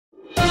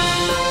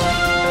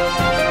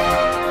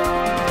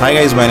Hi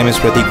guys, my name is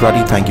Pratik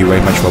Rati. Thank you very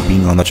much for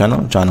being on the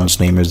channel. Channel's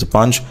name is The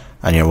Punch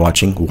and you're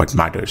watching What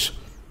Matters.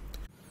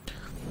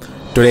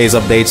 Today's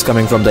updates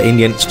coming from the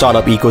Indian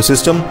startup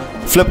ecosystem.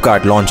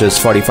 Flipkart launches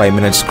 45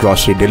 minutes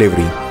grocery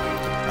delivery.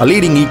 A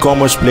leading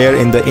e-commerce player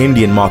in the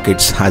Indian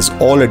markets has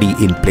already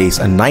in place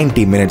a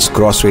 90 minutes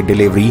grocery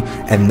delivery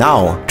and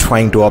now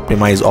trying to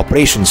optimize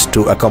operations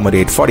to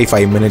accommodate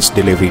 45 minutes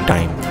delivery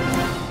time.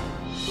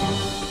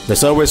 The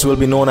service will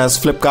be known as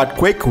Flipkart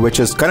Quick, which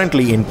is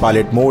currently in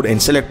pilot mode in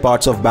select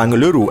parts of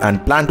Bengaluru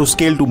and plan to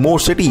scale to more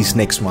cities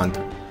next month.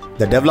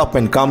 The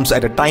development comes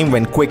at a time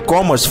when quick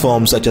commerce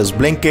firms such as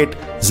Blinkit,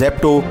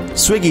 Zepto,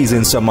 Swiggy's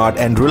Instamart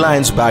and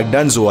Reliance-backed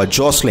Dunzo are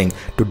jostling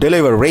to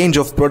deliver a range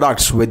of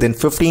products within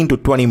 15 to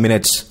 20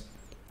 minutes.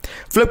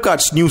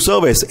 Flipkart's new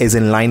service is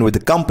in line with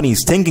the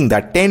company's thinking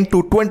that 10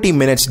 to 20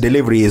 minutes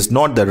delivery is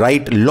not the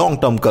right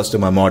long-term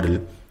customer model.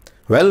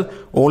 Well,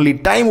 only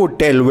time would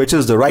tell which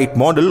is the right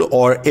model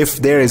or if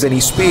there is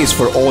any space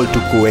for all to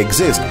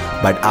coexist,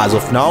 but as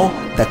of now,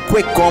 the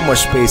quick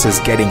commerce space is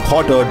getting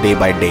hotter day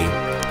by day.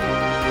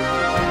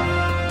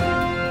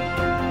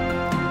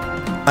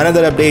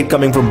 Another update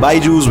coming from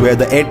BYJU, where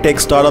the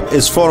edtech startup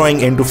is foraying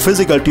into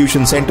physical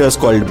tuition centers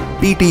called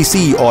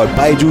BTC or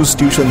BYJU's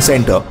Tuition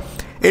Center.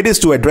 It is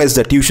to address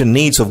the tuition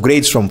needs of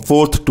grades from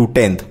 4th to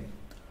 10th.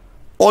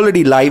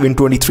 Already live in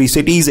 23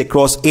 cities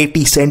across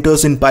 80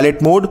 centers in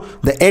pilot mode,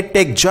 the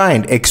edtech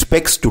giant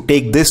expects to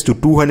take this to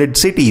 200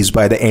 cities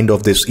by the end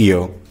of this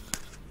year.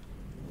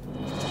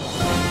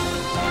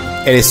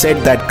 It is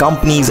said that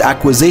company's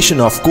acquisition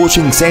of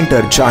coaching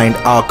center giant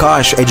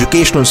Akash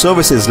Educational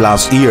Services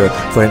last year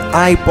for an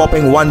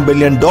eye-popping $1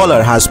 billion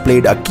has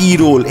played a key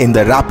role in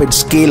the rapid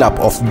scale-up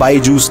of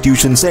BYJU's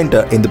Tuition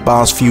Center in the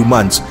past few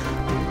months.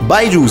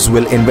 BYJU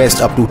will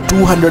invest up to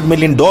 $200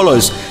 million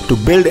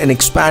to build and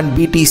expand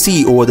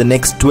BTC over the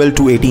next 12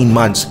 to 18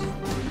 months.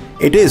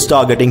 It is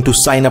targeting to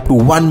sign up to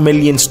 1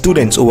 million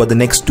students over the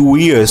next 2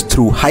 years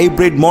through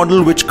hybrid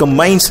model which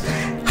combines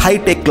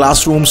high-tech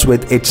classrooms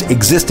with its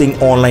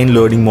existing online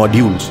learning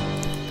modules.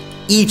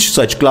 Each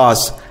such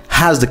class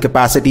has the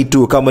capacity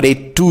to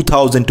accommodate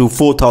 2,000 to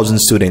 4,000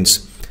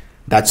 students.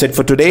 That's it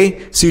for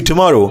today. See you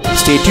tomorrow.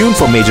 Stay tuned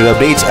for major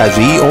updates as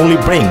we only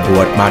bring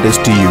what matters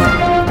to you.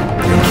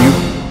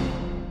 Thank you.